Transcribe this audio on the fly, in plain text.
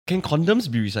Can condoms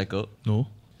be recycled? No.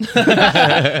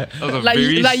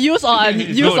 Like use or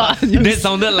unused or unused. That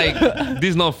sounded like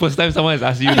this is not the first time someone has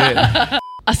asked you that.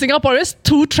 Are Singaporeans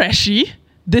too trashy?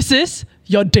 This is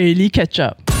your daily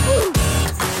catch-up.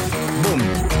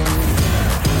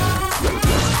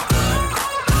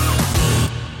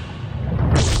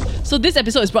 So this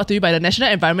episode is brought to you by the National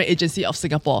Environment Agency of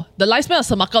Singapore. The lifespan of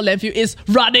Semakau landfill is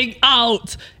running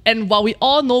out. And while we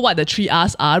all know what the 3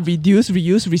 R's are, reduce,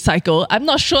 reuse, recycle, I'm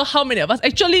not sure how many of us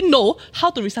actually know how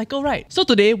to recycle right. So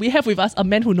today, we have with us a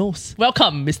man who knows.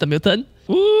 Welcome, Mr. Milton.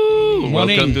 Woo!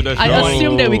 Welcome to the show. I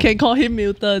assume that we can call him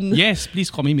Milton. Yes, please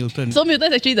call me Milton. So Milton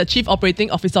is actually the Chief Operating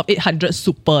Officer of 800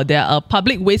 Super. They are a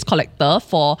public waste collector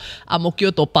for Ang Mo Kio,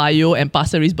 Toa Payoh and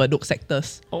Pasir Ris Bedok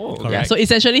sectors. Oh, Correct. Yeah, so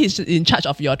essentially he's in charge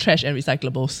of your trash and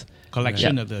recyclables.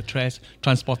 Collection of the trash,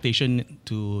 transportation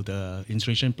to the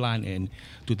incineration plant and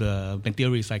to the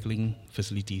material recycling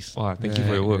facilities. Wow, thank you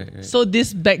for your work. So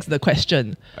this begs the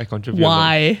question, I contribute.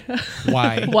 why?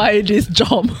 Why? Why this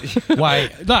job?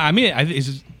 Why? No, I mean,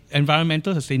 it's,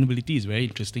 environmental sustainability is a very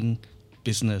interesting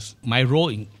business. My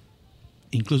role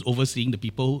includes overseeing the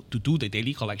people to do the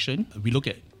daily collection. We look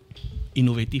at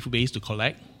innovative ways to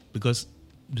collect because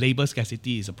labor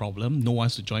scarcity is a problem. No one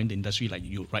wants to join the industry, like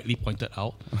you rightly pointed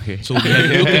out. Okay. So we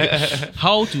have to look at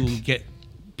how to get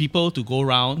people to go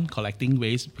around collecting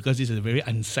waste because this is a very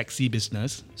unsexy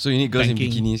business. So you need girls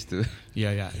Banking. in bikinis to...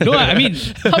 Yeah. No, I mean,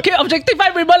 Okay, objectify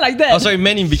women like that. Oh, sorry,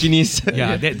 men in bikinis.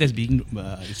 yeah, that's being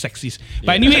sexist.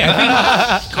 But anyway,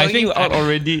 I think you out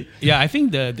already. Yeah, I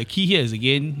think the key here is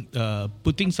again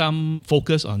putting some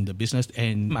focus on the business,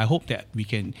 and I hope that we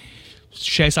can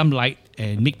share some light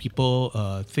and make people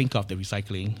think of the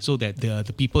recycling so that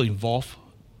the people involved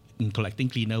in collecting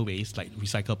cleaner waste like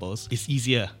recyclables is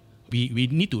easier. We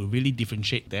need to really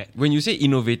differentiate that. When you say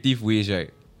innovative ways, right?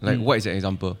 Like, what is an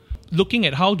example? Looking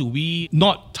at how do we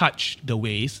not touch the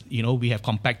waste, we have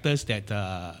compactors that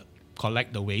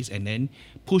collect the waste and then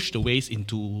push the waste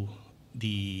into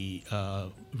the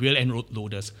real end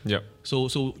loaders. Yep.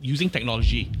 So using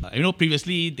technology,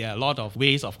 previously there are a lot of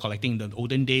ways of collecting. The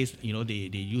olden days, they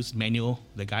use manual.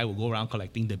 The guy will go around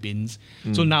collecting the bins.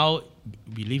 So now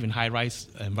we live in high-rise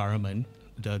environment.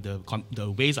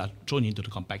 The waste are thrown into the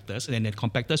compactors, and then the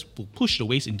compactors will push the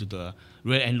waste into the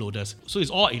rear end loaders. So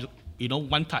it's all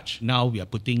one touch. Now we are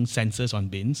putting sensors on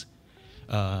bins.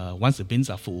 Once the bins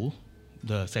are full,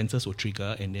 the sensors will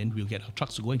trigger, and then we'll get our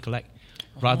trucks to go and collect.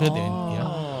 Rather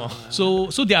than so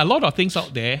there are a lot of things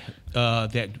out there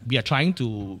that we are trying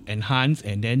to enhance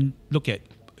and then look at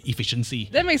efficiency.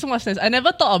 That makes so much sense. I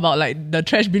never thought about like the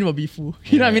trash bin will be full.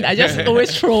 You know what I mean? I just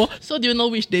always throw. So do you know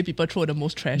which day people throw the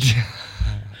most trash?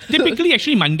 Typically,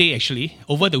 actually Monday.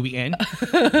 Over the weekend,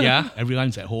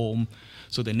 everyone's at home.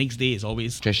 So the next day is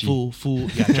always Trashy. full,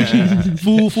 trashy,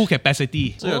 full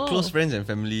capacity. So your close friends and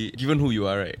family, given who you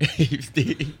are, right? if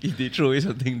they throw away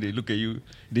something, they look at you,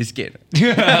 they scared.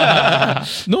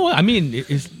 No, I mean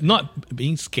it's not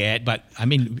being scared, but I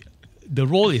mean the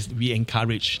role is we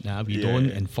encourage. We don't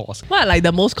enforce. What are like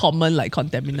the most common like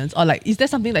contaminants? Or like is there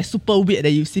something like super weird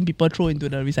that you've seen people throw into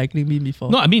the recycling bin before?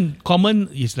 No, I mean common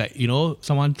is like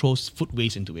someone throws food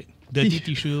waste into it. Dirty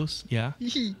tissues, yeah.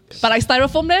 But like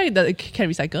styrofoam there, that can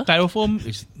recycle? Styrofoam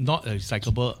is not a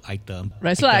recyclable item.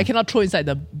 Right, so like I cannot throw inside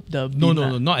the bin.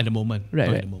 No, not at the moment. Right,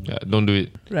 Not right. at the moment. Yeah, don't do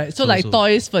it. Right, so like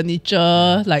toys,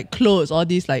 furniture, like clothes, all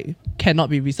these like cannot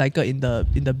be recycled in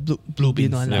the blue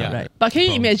bin bins, one, yeah. right? But can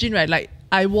you imagine, right? Like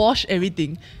I wash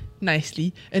everything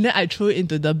nicely, and then I throw it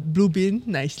into the blue bin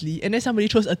nicely, and then somebody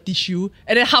throws a tissue,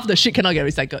 and then half the shit cannot get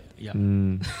recycled. Yeah,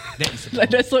 that is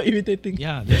Like that's so irritating.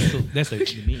 yeah. That's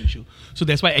the main issue. So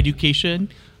that's why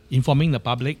education, informing the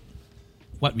public,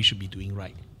 what we should be doing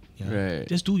right. Yeah. Right.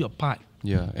 Just do your part.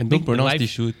 Yeah, and Make don't pronounce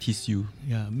the tissue.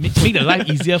 Yeah, make the life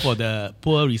easier for the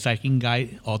poor recycling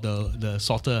guy or the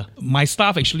sorter. My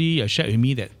staff actually shared with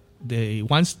me that they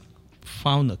once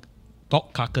found a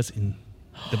dog carcass in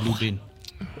the blue bin.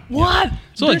 What?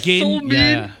 So That's again, so mean.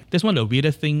 yeah, that's one of the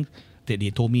weirdest things that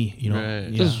they told me. Right.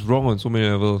 Yeah. That's wrong on so many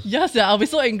levels. Yes, yeah, I'll be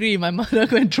so angry if my mother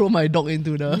go and throw my dog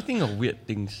into You the... think of weird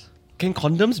things. Can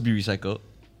condoms be recycled?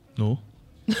 No.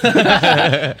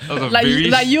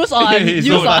 Like use or unused.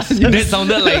 So, or that unused.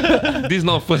 sounded like this is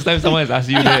not the first time someone has asked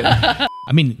you that.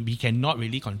 I mean, we cannot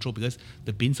really control because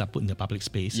the bins are put in the public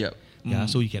space. Yep. Yeah,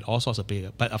 so you get all sorts of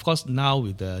paper. But of course, now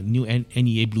with the new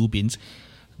NEA blue bins,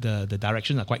 the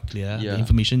directions are quite clear. Yeah. The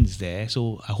information is there.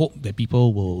 So I hope that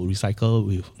people will recycle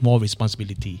with more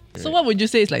responsibility. So what would you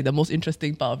say is like the most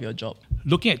interesting part of your job?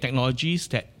 Looking at technologies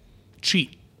that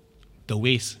treat the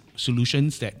waste,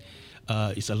 solutions that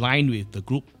is aligned with the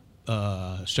group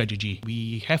strategy.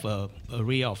 We have a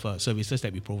array of services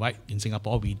that we provide in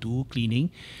Singapore. We do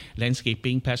cleaning,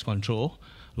 landscaping, pest control,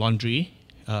 laundry,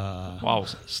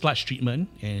 sludge treatment,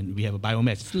 and we have a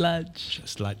biomass.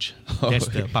 Sludge. That's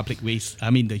the public waste. I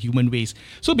mean the human waste.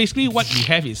 So basically, what we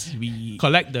have is we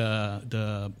collect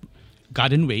the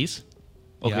garden waste.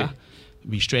 Okay. Yeah,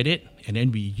 we shred it, and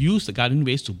then we use the garden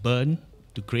waste to burn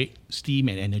to create steam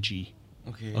and energy.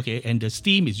 Okay, and the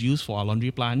steam is used for our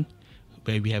laundry plant,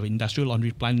 where we have an industrial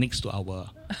laundry plant next to our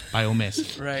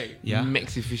biomass. Right. Yeah.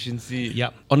 Max efficiency.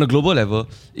 Yep. On a global level,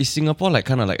 is Singapore like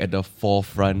kind of like at the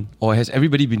forefront, or has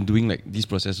everybody been doing like these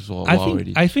processes for a while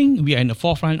already? I think we are in the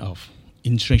forefront of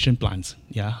incineration plants.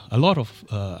 Yeah, a lot of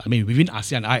within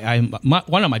ASEAN,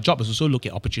 one of my jobs is also look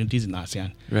at opportunities in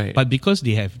ASEAN. Right. But because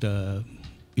they have the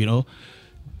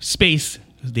space,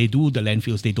 they do the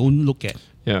landfills. They don't look at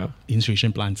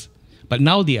incineration plants. But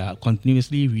now they are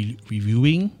continuously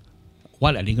reviewing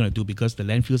what are they going to do, because the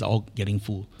landfills are all getting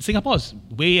full. Singapore is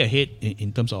way ahead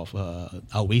in terms of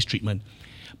our waste treatment.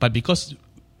 But because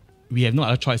we have no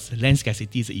other choice, land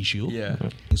scarcity is an issue. Yeah.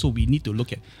 So we need to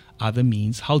look at other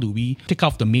means. How do we take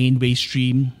off the main waste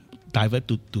stream, divert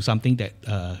to something that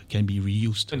can be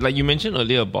reused? Like you mentioned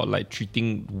earlier about like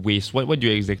treating waste. What do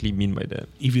you exactly mean by that?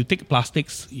 If you take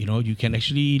plastics, you can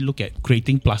actually look at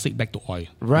creating plastic back to oil.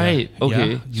 Right. Yeah.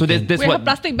 Okay. Yeah. So that's Where what.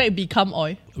 plastic bag become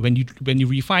oil. When you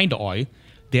refine the oil,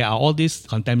 there are all these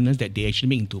contaminants that they actually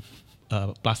make into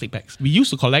plastic bags. We used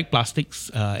to collect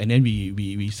plastics and then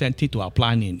we sent it to our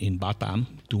plant in Batam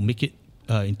to make it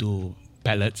into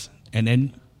pellets, and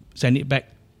then send it back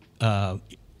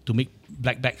to make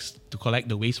black bags to collect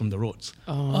the waste from the roads.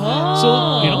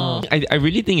 So I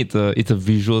really think it's a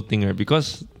visual thing, right?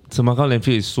 Because Semakau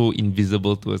landfill is so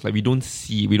invisible to us. Like we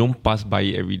don't pass by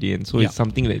it every day, and so it's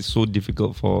something that is so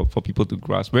difficult for people to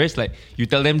grasp. Whereas like you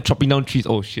tell them chopping down trees,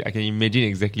 oh shit, I can imagine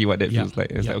exactly what that feels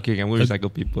like. It's like, okay, I'm going to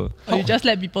recycle paper. Or you just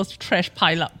let people's trash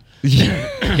pile up.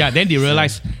 then they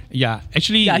realize,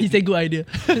 actually, Yeah, he said good idea.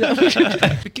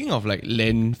 Speaking of like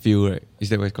landfill, right? Is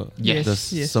that what it's called? Yes.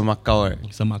 The Yes. Semakau, right?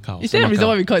 Semakau. Is there a reason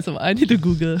why we call it Semakau? I need to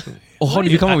Google. Oh, how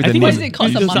did you come up with I the think name? Why is it called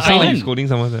It's an Semakau? Sound like island. he's scolding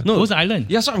someone. No, it was an island.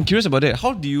 Yeah, so I'm curious about that.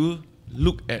 How do you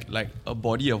look at like a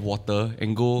body of water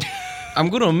and go, I'm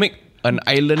going to make an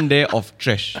island there of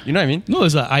trash? You know what I mean? No,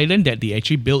 it's an island that they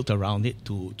actually built around it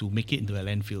to make it into a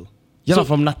landfill. Yeah, So-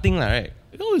 from nothing, right?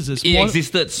 No, it's a It small,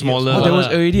 existed smaller. Oh, there was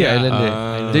already an Yeah. island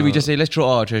there. Then we just say, let's throw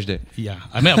all our trash there. Yeah,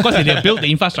 I mean, of course, they built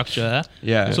the infrastructure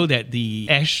Yeah. so that the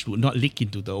ash would not leak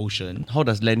into the ocean. How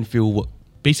does landfill work?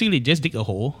 Basically, they just dig a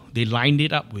hole, they lined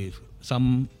it up with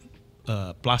some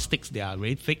plastics that are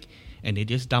very thick, and they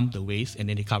just dump the waste and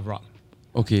then they cover up.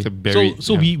 Okay. It's a buried,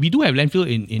 So we do have landfill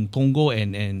in Congo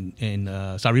and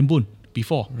Sarimbun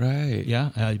before. Right. Yeah,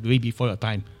 way before your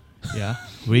time. Yeah,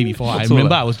 way before. I So,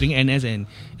 remember like- I was doing NS and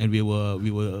we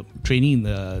were training in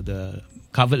the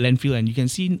covered landfill, and you can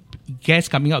see gas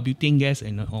coming out, butane gas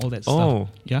and all that Oh. stuff.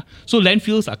 Yeah, so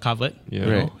landfills are covered. Yeah. You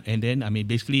know, Right. and then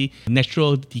basically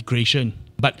natural degradation.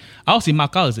 But ours in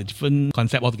Macau is a different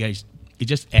concept altogether. It's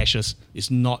just ashes. It's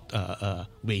not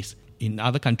waste. In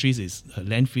other countries, it's a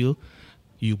landfill.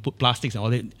 You put plastics and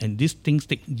all that, and these things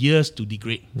take years to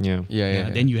degrade. Yeah. Yeah.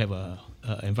 Then you have a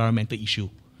environmental issue.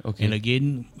 Okay. And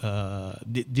again,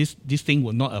 this thing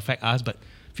will not affect us, but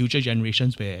future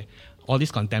generations, where all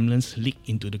these contaminants leak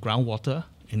into the groundwater,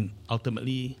 and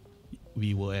ultimately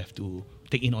we will have to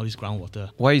take in all this groundwater.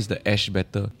 Why is the ash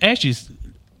better? Ash is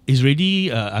really,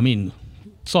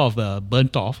 sort of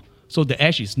burnt off. So the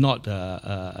ash is not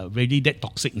really that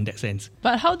toxic in that sense.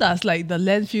 But how does like the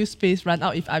landfill space run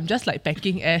out if I'm just like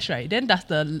packing ash, right? Then does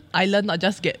the island not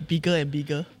just get bigger and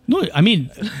bigger? No, I mean,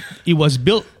 it was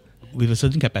built with a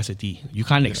certain capacity. You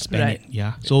can't expand Right. it.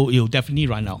 Yeah. So it will definitely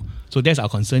run out. So that's our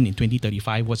concern in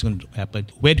 2035. What's going to happen?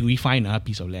 Where do we find another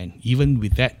piece of land? Even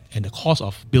with that and the cost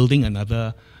of building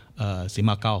another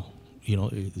Semakau,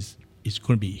 it's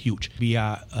going to be huge. We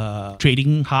are a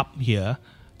trading hub here.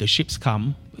 The ships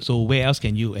come. So where else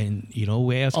can you? And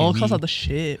where else? All can because we, of the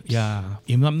ships. Yeah.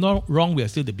 If I'm not wrong, we are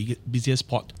still the busiest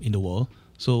port in the world.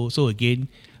 So again,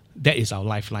 that is our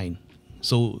lifeline.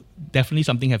 So definitely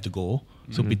something have to go.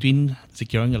 So between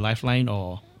securing a lifeline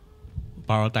or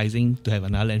prioritizing to have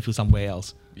another landfill somewhere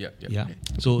else. Yep. Yeah.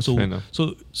 So Fair enough.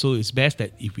 it's best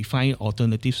that if we find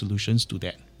alternative solutions to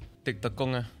that. Take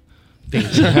Tekong. Okay.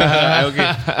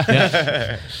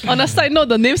 On a side note,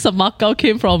 the name Semakau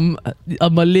came from a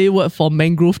Malay word for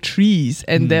mangrove trees,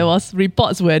 and there was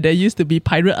reports where there used to be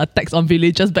pirate attacks on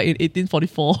villages back in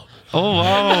 1844. Oh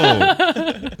wow!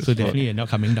 So definitely you're not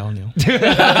coming down.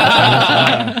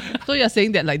 So you're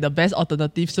saying that like the best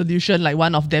alternative solution, like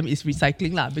one of them is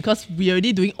recycling lah, because we're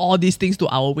already doing all these things to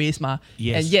our waste ma,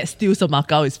 Yes. and yet still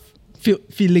Semakau is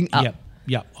filling up. Yeah,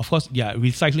 yeah. Of course, yeah.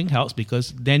 Recycling helps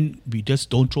because then we just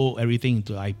don't throw everything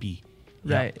into IP.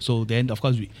 Yeah. Right. So then, of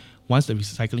course, once the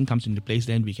recycling comes into place,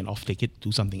 then we can off-take it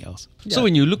to something else. So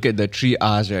when you look at the 3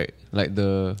 R's, right, like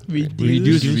the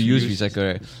Reduce, reuse,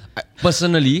 recycle, right?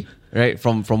 Personally, right,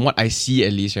 from what I see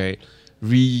at least, right,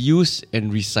 reuse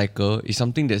and recycle is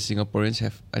something that Singaporeans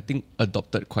have, I think,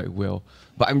 adopted quite well.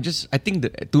 But I think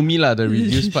that to me lah, the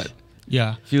reduce part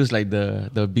Yeah. feels like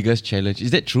the biggest challenge.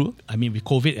 Is that true? I mean, with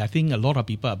COVID, I think a lot of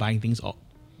people are buying things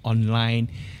online.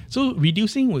 So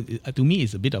reducing, to me,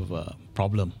 is a bit of a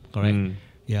problem, correct?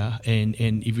 Yeah, and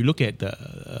if you look at the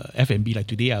F&B, like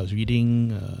today I was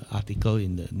reading an article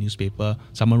in the newspaper,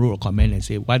 someone wrote a comment and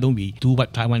said, why don't we do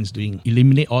what Taiwan is doing?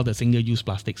 Eliminate all the single-use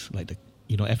plastics, like the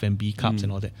F&B cups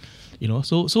and all that.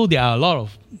 So there are a lot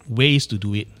of ways to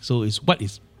do it. So it's what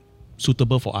is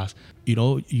suitable for us.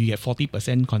 You get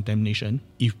 40% contamination.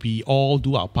 If we all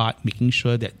do our part, making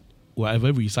sure that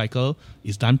whatever we recycle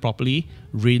is done properly,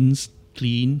 rinse,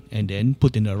 clean, and then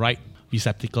put in the right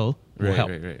receptacle will help.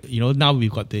 Right. Now we've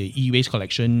got the e-waste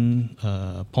collection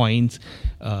points.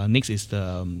 Next is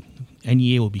the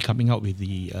NEA will be coming out with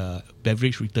the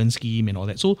beverage return scheme and all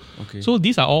that. So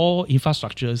these are all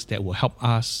infrastructures that will help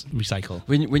us recycle.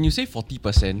 When you say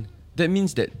 40%, that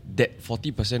means that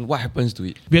 40%, what happens to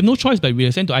it? We have no choice but we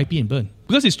are sent to IP and burn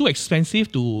because it's too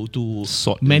expensive to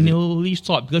Sort, manually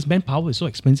sort because manpower is so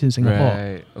expensive in Singapore.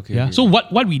 Right. Okay. Yeah. okay. So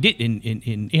what we did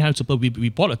in 800 Super, we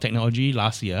bought a technology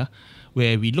last year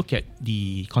where we look at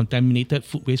the contaminated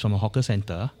food waste from a hawker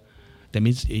center. That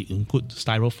means it includes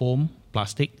styrofoam,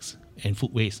 plastics, and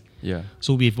food waste. Yeah.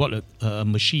 So we've got a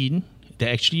machine that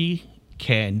actually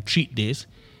can treat this,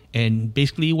 and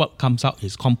basically what comes out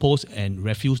is compost and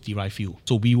refuse-derived fuel.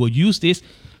 So we will use this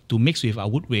to mix with our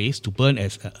wood waste to burn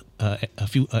as a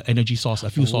fuel energy source, a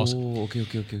fuel source. Oh, okay.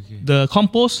 The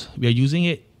compost, we are using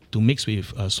it to mix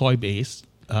with soy additives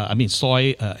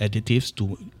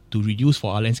to reduce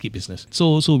for our landscape business.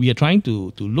 So we are trying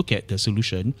to look at the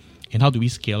solution and how do we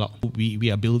scale up. We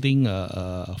are building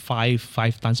a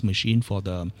 5 tons machine for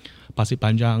the Pasir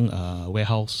Panjang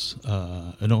warehouse,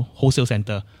 wholesale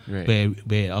center, Right.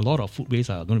 where a lot of food waste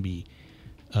are going to be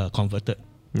converted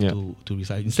to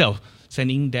recycle instead of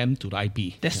sending them to the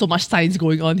IP. There's so much science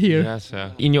going on here. Yes,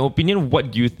 yeah. In your opinion,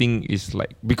 what do you think is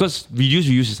like, because reuse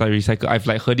is like recycle, I've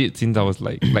like heard it since I was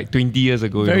like 20 years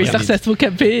ago. Very and successful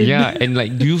campaign. yeah, and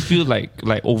like, do you feel like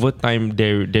over time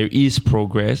there is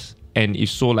progress? And if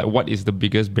so, like, what is the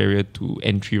biggest barrier to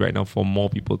entry right now for more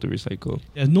people to recycle?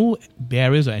 There's no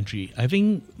barriers of entry. I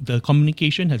think the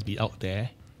communication has been out there.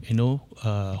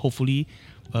 Hopefully,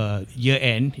 year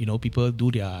end, people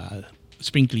do their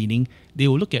spring cleaning. They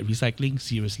will look at recycling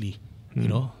seriously,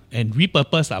 and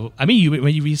repurpose. I mean,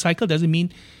 when you recycle, doesn't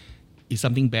mean it's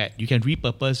something bad. You can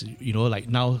repurpose. Like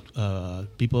now,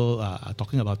 people are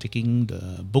talking about taking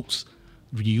the books,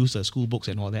 reuse the school books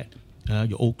and all that.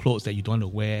 Your old clothes that you don't want to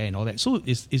wear and all that. So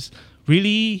it's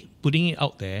really putting it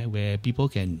out there where people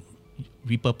can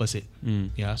repurpose it.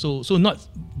 Yeah. So not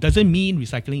doesn't mean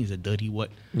recycling is a dirty word.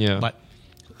 Yeah. But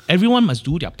everyone must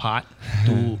do their part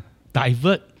to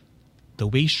divert the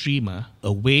waste stream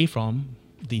away from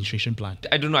the incineration plant.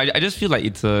 I don't know. I just feel like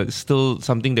it's still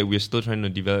something that we're still trying to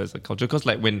develop as a culture. Because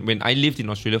like when I lived in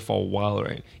Australia for a while,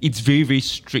 right, it's very, very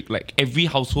strict. Like every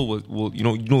household will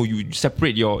you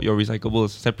separate your recyclables,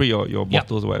 separate your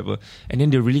bottles or whatever, and then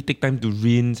they really take time to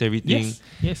rinse everything.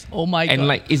 Yes. Oh my god. And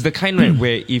like it's the kind right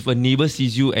where if a neighbor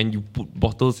sees you and you put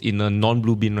bottles in a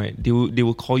non-blue bin, right, they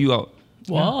will call you out.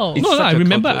 Wow. It's No, such I a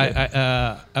remember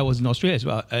culture I was in Australia as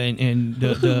well, and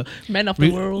the Man of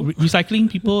the world. recycling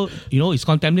people, it's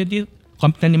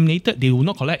contaminated. They will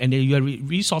not collect, and then you are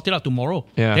re-sorted out tomorrow.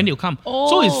 Yeah. Then they'll come. Oh.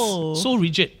 So it's so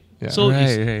rigid. Yeah. So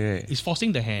Right. it's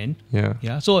forcing the hand.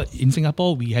 Yeah. So in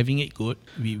Singapore, we having it good.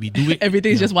 We do it.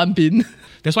 Everything is just one bin.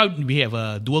 That's why we have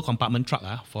a dual compartment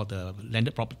truck for the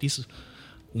landed properties.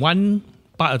 One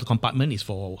part of the compartment is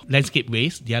for landscape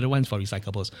waste. The other one is for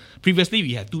recyclables. Previously,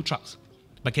 we had 2 trucks.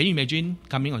 But can you imagine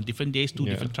coming on different days, 2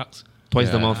 different trucks? Twice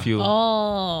the Yeah. amount of fuel.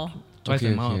 Oh. Twice the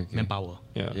Okay, amount okay, of okay. manpower.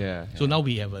 Yeah. So now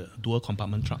we have a dual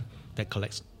compartment truck that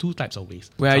collects 2 types of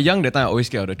waste. When I was young, that time I always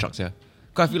scared of the trucks, yeah.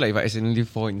 Because I feel like if I accidentally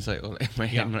fall inside or like my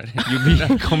hand, right, You'll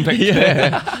be compacted.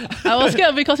 yeah. I was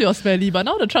scared because it was smelly, but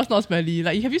now the truck's not smelly.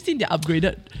 Like, have you seen they're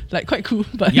upgraded? Like, quite cool.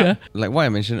 But yeah. Like what I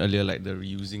mentioned earlier, like the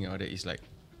reusing and all that is like,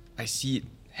 I see it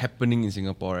happening in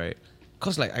Singapore, right?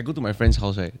 Because like I go to my friend's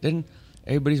house, right? Then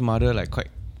everybody's mother like quite,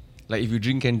 like if you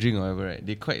drink can drink or whatever, right?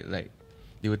 They quite like,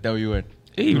 they will tell you, right?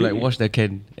 Hey, to like really? wash the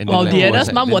can. And Well, then, like, Deanna's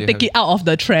wash, mum then will they take have- it out of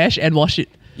the trash and wash it.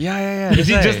 Yeah. Is that's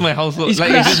it why. just my household? It's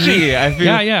Like, it's just me. I feel.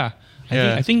 Yeah.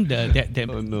 I think that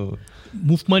Oh no.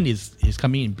 movement is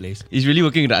coming in place. It's really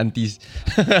working with the aunties.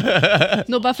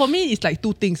 No, but for me, it's like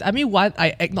two things. I mean, one,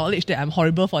 I acknowledge that I'm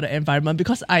horrible for the environment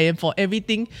because I am for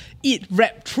everything eat,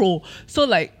 wrap, throw. So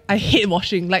like, I hate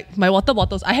washing. Like my water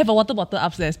bottles, I have a water bottle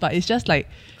upstairs, but it's just like,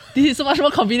 this is so much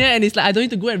more convenient and it's like, I don't need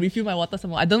to go and refill my water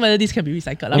somewhere. I don't know whether this can be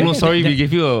recycled. Oh no, sorry, we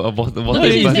gave you a bottle. No,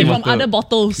 it's plastic made from bottle. other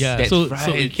bottles. Yeah, That's so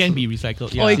right. it can be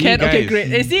recycled. Yeah. Oh, it See, can? Okay, guys.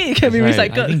 great. See, it can be That's right.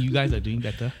 recycled. I think you guys are doing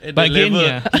better. At But the again, level,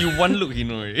 yeah. you one look, you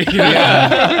know already.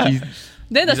 Yeah.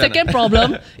 Then the second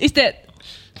problem is that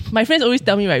my friends always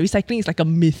tell me, right, recycling is like a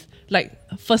myth. Like,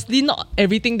 firstly, not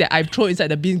everything that I throw inside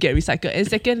the bin get recycled. And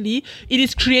secondly, it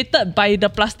is created by the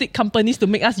plastic companies to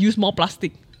make us use more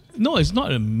plastic. No, it's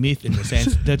not a myth in the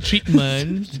sense. The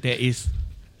treatment, there is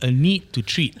a need to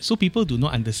treat. So people do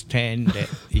not understand that,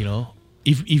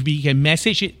 if we can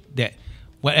message it that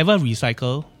whatever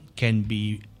recycle can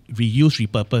be reused,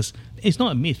 repurposed, it's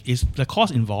not a myth. It's the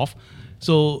cost involved.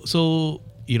 So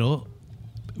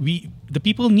the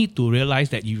people need to realize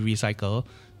that you recycle,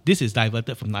 this is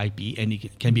diverted from the IP and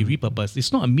it can be repurposed.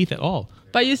 It's not a myth at all.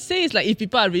 But you say it's like if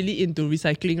people are really into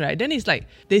recycling, right? Then it's like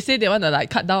they say they want to like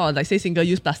cut down on like say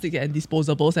single-use plastic and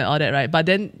disposables and all that, right? But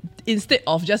then instead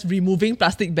of just removing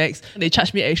plastic bags, they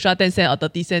charge me extra 10 cents or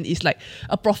 30 cents. It's like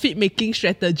a profit-making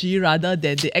strategy rather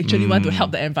than they actually want to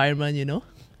help the environment, you know?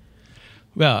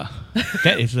 Well,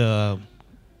 that is a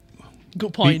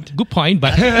Good point. good point,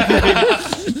 but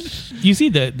you see,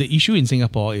 the issue in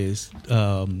Singapore is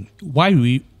why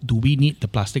do we need the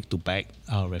plastic to bag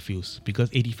our refuse? Because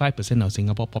 85% of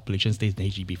Singapore population stays in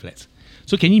HDB flats.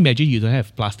 So can you imagine you don't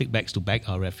have plastic bags to bag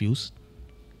our refuse?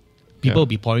 People will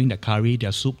be pouring their curry,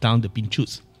 their soup down the bin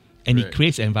chutes. And it Right.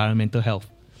 creates environmental health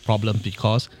problems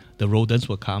because the rodents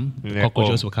will come, the Yeah.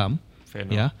 cockroaches Oh. will come. Fair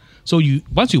enough. Yeah. So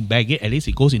once you bag it, at least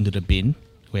it goes into the bin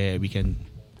where we can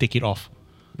take it off.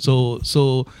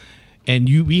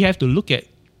 We have to look at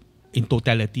in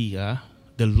totality,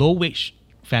 the low wage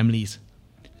families,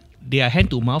 they are hand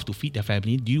to mouth to feed their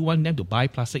family. Do you want them to buy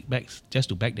plastic bags just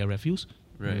to bag their refuse?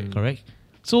 Right. Correct.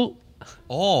 So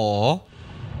Or,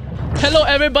 Hello,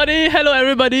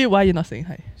 everybody. Why are you not saying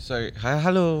hi? sorry, hi,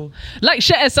 hello. Like,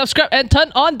 share, and subscribe, and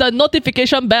turn on the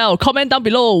notification bell. Comment down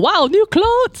below. Wow, new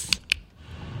clothes.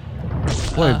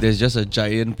 What if there's just a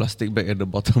giant plastic bag at the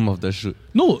bottom of the chute?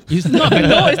 no, it's not.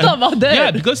 No, it's not about that.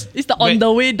 Yeah, because it's on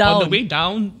the way down. On the way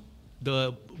down,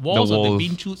 the walls of the walls.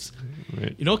 bin chutes.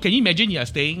 Right. Can you imagine you are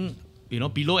staying,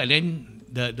 below, and then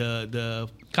the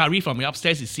curry from your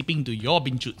upstairs is seeping to your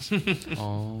bin chutes.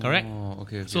 Oh, Correct.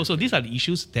 Okay. So these are the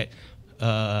issues that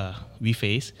we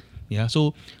face. Yeah.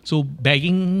 So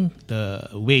bagging the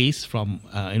waste from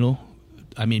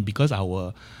because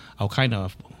our kind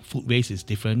of food waste is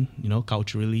different,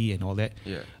 culturally and all that.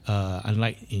 Yeah.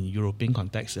 Unlike in European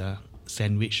context,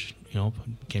 sandwich,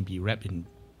 can be wrapped in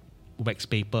wax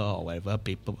paper or whatever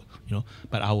paper,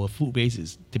 But our food waste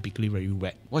is typically very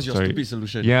wet. What's your Sorry. stupid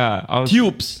solution? Yeah.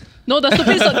 Tubes. No, the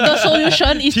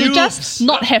solution is to Tubes. just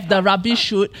not have the rubbish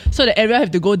chute so that everyone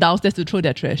have to go downstairs to throw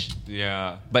their trash.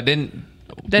 Yeah. But then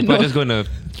Then people no. are just gonna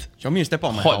You want me to step out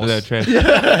of my hot the house?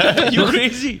 trash. You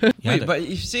crazy? Yeah, Wait, but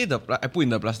if say I put in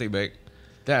the plastic bag,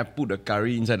 then I put the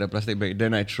curry inside the plastic bag,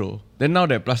 then I throw. Then now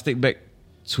that plastic bag,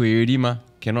 cui already ma,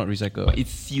 cannot recycle. But it's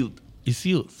sealed. It's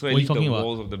sealed. So What at are you least the talking about?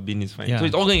 walls of the bin is fine. Yeah. So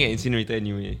it's all gonna get incinerated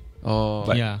anyway. Oh,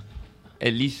 But Yeah.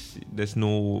 at least there's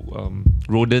no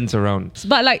rodents around.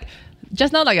 But like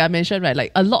just now, like I mentioned, right,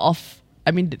 like a lot of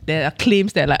there are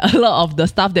claims that like a lot of the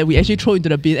stuff that we actually throw into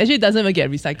the bin actually doesn't even get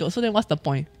recycled. So then what's the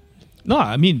point? No,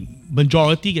 I mean,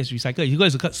 majority gets recycled. You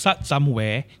guys start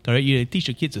somewhere, correct? You teach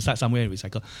your kids to start somewhere and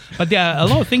recycle. But there are a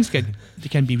lot of things that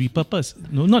can be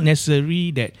repurposed. No, not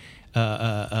necessarily that,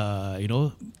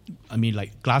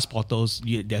 like glass bottles.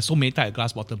 There's so many types of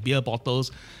glass bottles, beer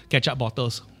bottles, ketchup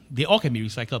bottles. They all can be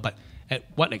recycled, but at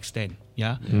what extent?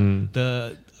 Yeah,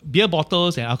 the beer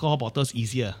bottles and alcohol bottles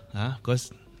easier,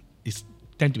 because it's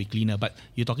tend to be cleaner. But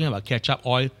you're talking about ketchup,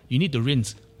 oil, you need to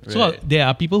rinse. So Right. there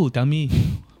are people who tell me,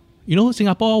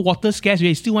 Singapore water scarce.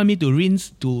 You still want me to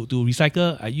rinse to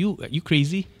recycle? Are you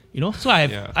crazy? So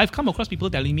I've come across people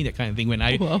telling me that kind of thing when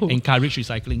I Wow. encourage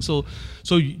recycling. So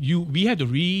we have to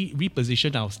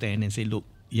reposition our stand and say, look,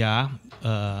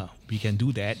 we can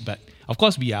do that. But of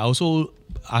course, we are also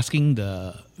asking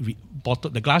the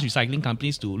glass recycling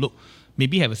companies to look,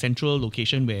 maybe have a central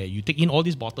location where you take in all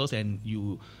these bottles and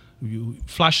you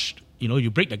flush,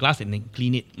 you break the glass and then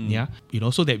clean it,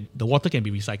 so that the water can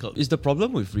be recycled. Is the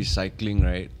problem with recycling,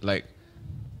 right? Like,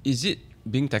 is it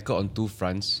being tackled on two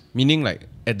fronts? Meaning, like,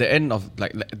 at the end of,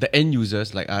 like the end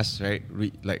users like us, right?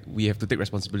 We have to take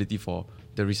responsibility for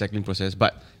the recycling process.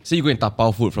 But say you go and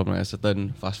tapao food from a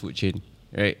certain fast food chain,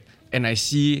 right? And I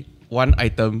see one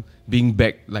item being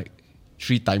bagged like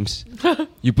 3 times.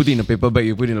 You put it in a paper bag,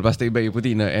 you put it in a plastic bag, you put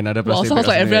it in another plastic bag. Sounds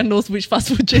like everyone knows which fast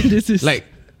food chain this is. Like,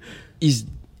 is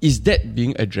that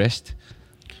being addressed,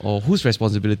 or whose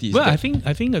responsibility is that? I think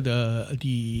that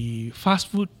the fast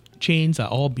food chains are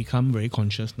all become very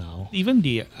conscious now. Even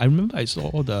I remember I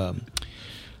saw the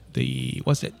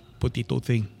what's that potato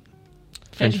thing?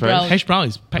 French fries. Hash brown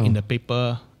is packed in the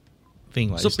paper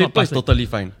thing. Right? So It's not paper is plastic. totally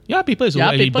fine. Yeah, paper is Yeah,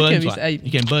 okay. It paper burns. can What?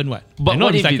 You can burn what? But not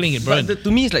what if recycling, it's- it burns. But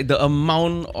to me, it's like the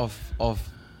amount of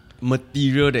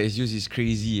material that is used is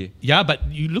crazy. Yeah, but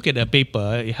you look at the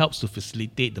paper, it helps to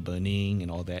facilitate the burning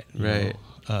and all that. you Right.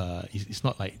 know. It's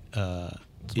not like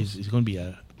it's going to be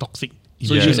a toxic.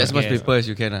 So you use as much gas. paper as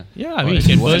you can. Yeah, I Or mean, as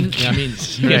you can you want. burn. I mean,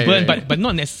 you Right, can burn, right. but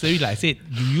not necessarily. Like I said,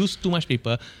 you use too much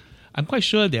paper. I'm quite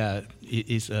sure it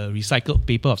is a recycled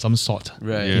paper of some sort.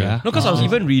 Right. Yeah. No, because I was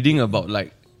even reading about,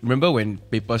 like, remember when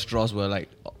paper straws were like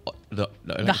the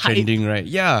hype. trending, right?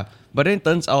 Yeah. But then it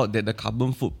turns out that the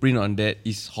carbon footprint on that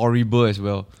is horrible as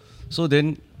well. So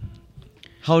then,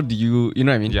 how do you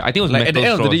know what I mean? Yeah, I think it was like at the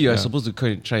metal end of the day, straws, you are yeah. supposed to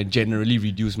kind of try and generally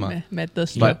reduce,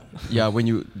 Matters. But yeah, when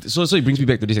you so it brings me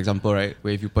back to this example, right?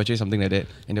 Where if you purchase something like that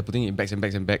and they're putting it in bags and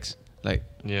bags and bags, like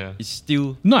Yeah. it's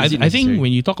still No, I is it think necessary?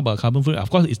 when you talk about carbon footprint, of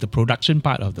course, it's the production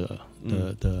part of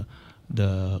the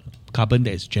carbon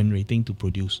that is generating to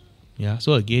produce. Yeah.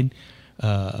 So again,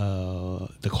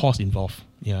 the cost involved.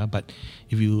 Yeah. But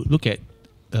if you look at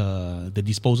the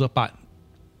disposal part,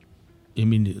 I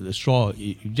mean, the straw,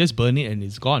 you just burn it and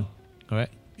it's gone.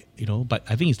 Correct. But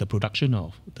I think it's the production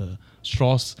of the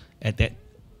straws at that,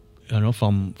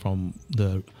 from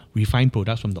the refined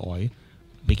products from the oil,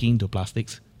 making the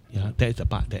plastics. Yeah, that is the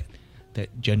part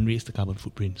that generates the carbon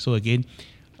footprint. So again,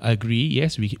 I agree.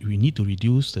 Yes, we need to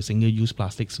reduce the single-use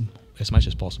plastics as much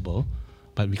as possible,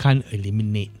 but we can't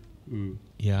eliminate.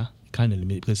 Yeah, can't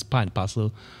eliminate because part and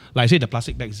parcel. Like I said, the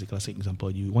plastic bag is a classic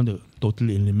example. You want to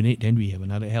totally eliminate, then we have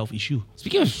another health issue.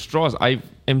 Speaking of straws, I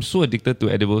am so addicted to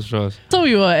edible straws. So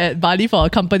we were at Bali for a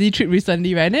company trip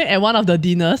recently, right? And then at one of the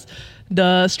dinners,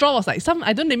 the straw was like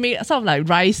they made some like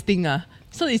rice thing.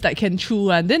 So it's like can chew,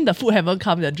 and then the food haven't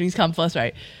come, the drinks come first,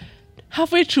 right?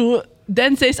 Halfway through,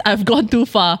 Dan says, "I've gone too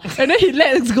far." And then he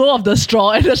lets go of the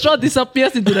straw, and the straw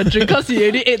disappears into the drink because he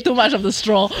already ate too much of the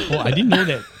straw. Oh, I didn't know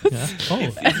that. Yeah. Oh,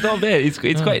 It's not bad. It's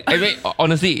quite. I mean,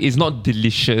 honestly, it's not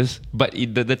delicious, but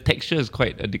the texture is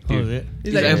quite addictive. is it?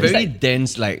 it's like a very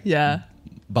dense, like Yeah.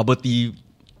 bubble tea.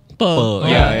 Pearl. pearl.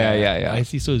 Yeah. I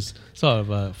see. So it's sort of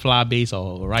a flour base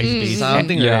or rice base.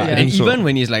 Something Yeah, like that. I And think so. even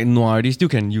when it's like noir, they still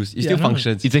can use. It still Yeah.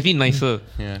 functions. It's actually nicer.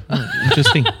 yeah.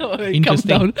 Interesting. Calm Interesting.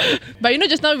 down. But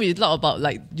just now we talk about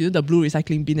like the blue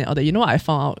recycling bin and all that. You know what I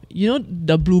found out?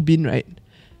 The blue bin, right,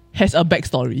 has a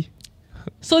backstory.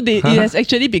 So it has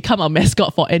actually become a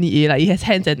mascot for NEA. Like it has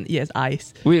hands and it has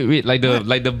eyes. Wait, like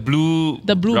the blue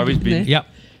rubbish bin, bin. eh? Yep.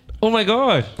 Oh my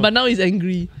god. But now he's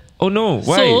angry. Oh no.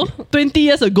 Why? So 20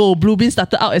 years ago, Bluebeam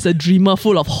started out as a dreamer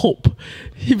full of hope.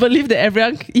 He believed that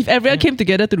if everyone came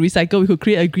together to recycle, we could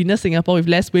create a greener Singapore with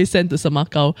less waste sent to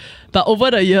Semakau. But over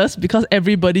the years, because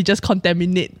everybody just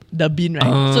contaminate the bin,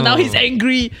 right? So now he's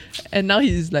angry, and now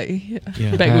he's like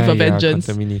back with a vengeance.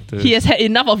 Contaminated. He has had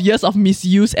enough of years of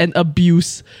misuse and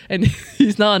abuse, and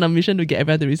he's now on a mission to get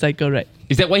everyone to recycle, right?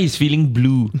 Is that why he's feeling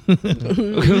blue?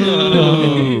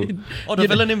 Oh, the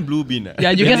fella named Blue Bean. Yeah,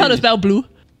 you guess how to spell blue?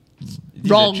 This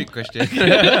Wrong. is a trick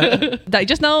question. Like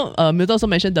just now, Milton also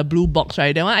mentioned the blue box,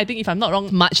 right? That one, I think if I'm not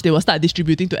wrong, March they will start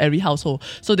distributing to every household.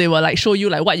 So they will like show you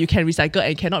like what you can recycle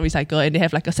and cannot recycle, and they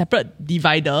have like a separate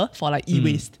divider for like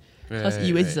e-waste. Because Right,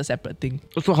 e-waste is right. a separate thing.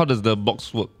 So how does the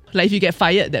box work? Like if you get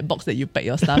fired, that box that you pack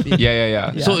your stuff in.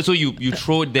 Yeah. Yeah. So you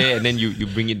throw it there and then you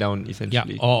bring it down Yeah.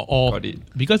 essentially. Or Got it.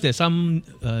 because there's some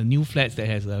new flats that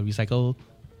has a recycle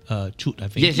chute, I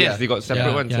think. Yes, Yeah. they got separate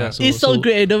Yeah, ones. yeah. Yeah. So- It's so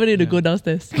great. I don't need to go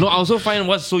downstairs. No, I also find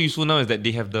what's so useful now is that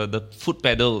they have the foot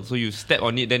pedal, so you step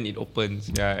on it, then it opens.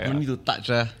 Yeah. You need to touch.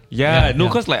 Yeah, Yeah, no, yeah.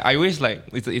 cause like I always like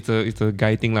it's a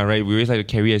guy thing lah, right? We always like to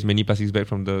carry as many plastics bags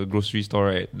from the grocery store,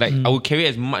 right? Like I would carry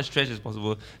as much trash as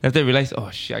possible. After I realized, oh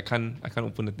shit, I can't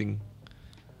open the thing.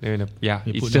 Yeah,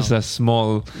 You it's put just down. a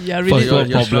small Yeah, first really, world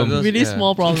Your problem. struggles. really Yeah.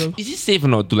 small problem. Is it safe or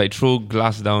not to like throw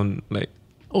glass down like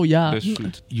Oh yeah. the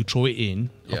street? You throw it in.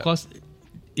 Yeah. Of course,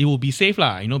 it will be safe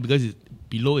lah. Because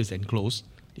below is enclosed.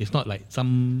 It's not like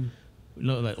some,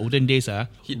 like olden days.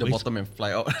 Hit the bottom and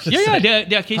fly out. Yeah.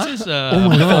 There are cases. Oh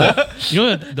my god!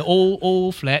 The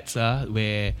old flats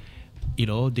where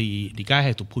the guy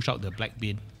had to push out the black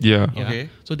bin. Yeah. Yeah. Okay.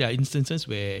 So there are instances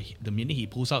where the minute he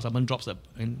pulls out, someone drops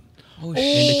and Oh,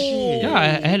 shit. Yeah,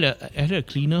 I had a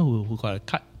cleaner who got a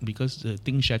cut because the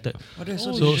thing shattered. Oh, that's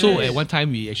So at one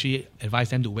time we actually advised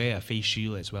them to wear a face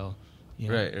shield as well. Yeah.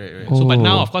 Right. So but Oh.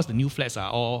 now of course the new flats are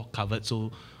all covered,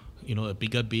 so a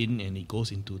bigger bin and it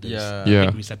goes into this Yeah. Yeah.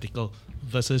 big receptacle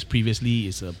versus previously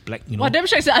is a black. Wow, damn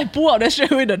sure I pull out that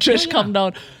straight away the trash come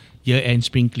down. Year-end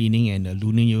spring cleaning and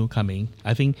Lunar New Year coming,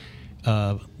 I think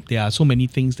there are so many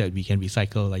things that we can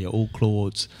recycle, like your old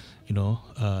clothes,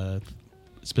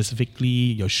 specifically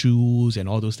your shoes and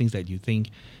all those things that you think,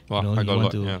 Wow, I you got a want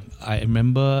lot, to. yeah. I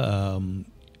remember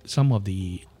some of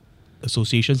the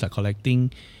associations are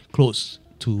collecting clothes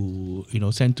to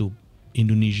send to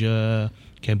Indonesia,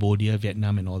 Cambodia,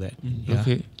 Vietnam, and all that. Yeah.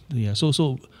 Okay. Yeah.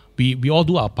 So we all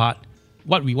do our part.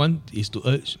 What we want is to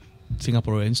urge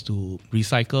Singaporeans to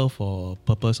recycle for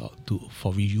purpose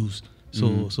for reuse.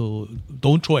 So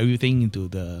don't throw everything into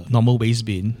the normal waste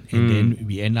bin and then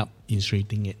we end up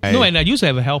incinerating it. No, and I used to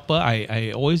have a helper.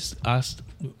 I always asked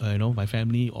my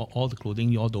family all the clothing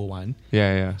you all don't want,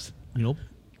 Yeah.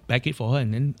 bag it for her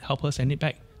and then help her send it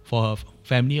back for her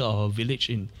family or her village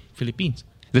in Philippines.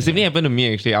 The same thing happened to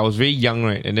me actually. I was very young,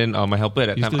 right? And then my helper at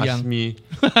that You're time still asked young. me.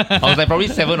 I was like probably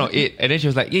 7 or 8, and then she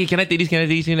was like, "Hey, can I take this? Can I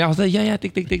take this?" And I was like, "Yeah,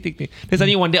 take." Then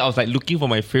suddenly one day I was like looking for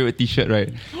my favorite T-shirt,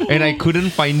 right? And I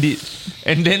couldn't find it.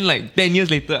 And then like 10 years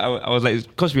later, I was like,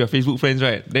 because we are Facebook friends,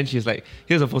 right? Then she's like,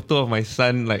 "Here's a photo of my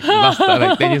son like last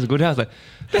like 10 years ago." Then I was like,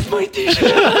 "That's my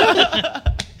T-shirt."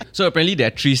 So apparently there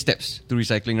are 3 steps to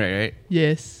recycling, right?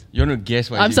 Yes. You want to guess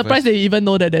what? I'm surprised that you even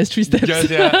know that there's 3 steps. Just,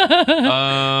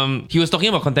 yeah. He was talking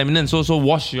about contaminants, so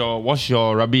wash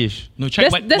your rubbish. No, check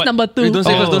That's number 2. Wait, don't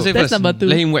say Oh. first. Don't say That's first. number 2.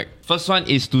 Let him whack. First one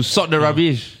is to sort the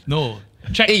rubbish. No,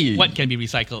 check Hey. what can be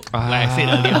recycled. Like I said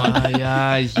earlier on.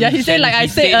 Yeah, he said like I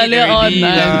said it earlier on, already lah.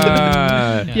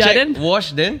 Yeah, Check, then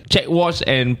wash, then. Check, wash,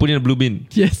 and put in a blue bin.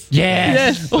 yes.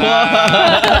 Yes.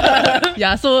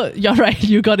 Yeah, so you're right.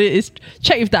 You got it. It's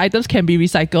check if the items can be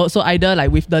recycled. So either like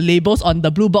with the labels on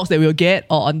the blue box that we'll get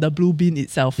or on the blue bin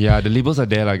itself. Yeah, the labels are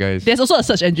there, lah, guys. There's also a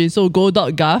search engine, so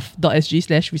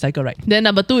go.gov.sg/recycle right. Then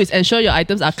number 2 is ensure your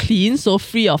items are clean, so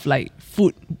free of like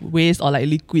food waste or like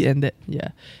liquid and that. Yeah.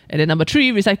 And then number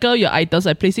 3, recycle your items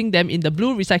by placing them in the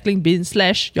blue recycling bin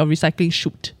 / your recycling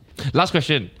chute. Last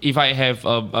question. If I have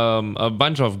a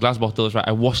bunch of glass bottles, right,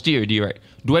 I washed it already, right?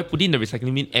 Do I put it in the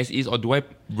recycling bin as is, or do I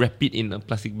wrap it in a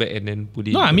plastic bag and then put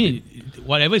it? No, in I the mean,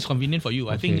 whatever is convenient for you.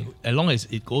 I think Okay. as long as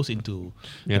it goes into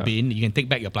Yeah. the bin, you can take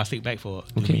back your plastic bag for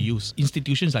to Okay. reuse.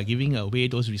 Institutions are giving away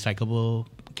those recyclable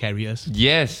carriers. bin?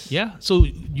 Yes. Yeah, so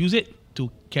use it to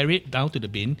carry it down to the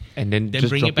bin, And then then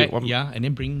just bring drop it back. it one- And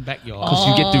then bring back your. Because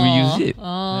you get to reuse it.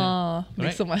 Oh,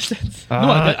 makes Right. so much sense.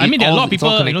 No, I mean there are a lot of it's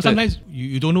all people. connected. Sometimes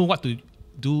you don't know what to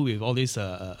do with all these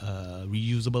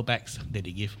reusable bags that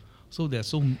they give. So there are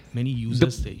so many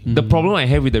users. The problem I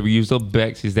have with the reusable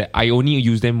bags is that I only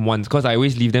use them once because I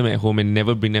always leave them at home and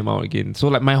never bring them out again. So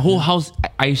like my whole house,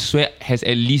 I swear, has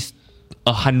at least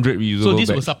 100 reusable So this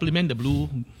will bags. supplement the blue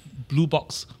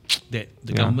box that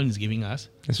the Yeah. government is giving us.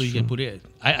 That's so you can true. put it.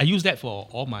 I use that for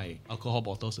all my alcohol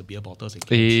bottles, the beer bottles, and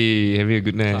cans. Hey, having a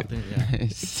good night. Something, yeah.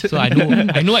 So I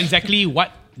know exactly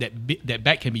what that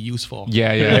bag can be used for.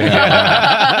 Yeah.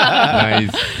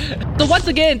 Nice. So once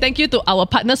again, thank you to our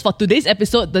partners for today's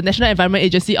episode, the National Environment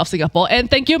Agency of Singapore. And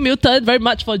thank you, Milton, very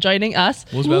much for joining us.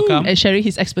 Most welcome. And sharing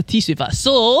his expertise with us.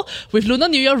 So, with Lunar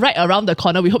New Year right around the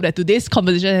corner, we hope that today's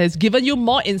conversation has given you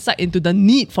more insight into the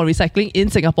need for recycling in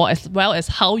Singapore, as well as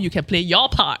how you can play your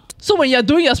part. So when you're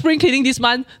doing your spring cleaning this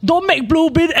month, don't make Blue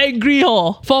Bin angry,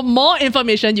 ho. For more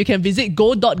information, you can visit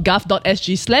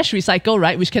go.gov.sg/recycle,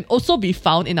 right, which can also be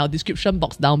found in our description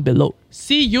box down below.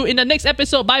 See you in the next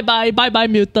episode. Bye-bye. Bye-bye,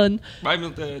 Milton. Bye,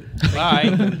 Milton.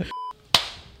 Bye.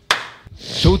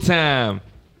 Showtime.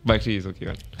 But actually, it's okay.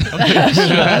 Right?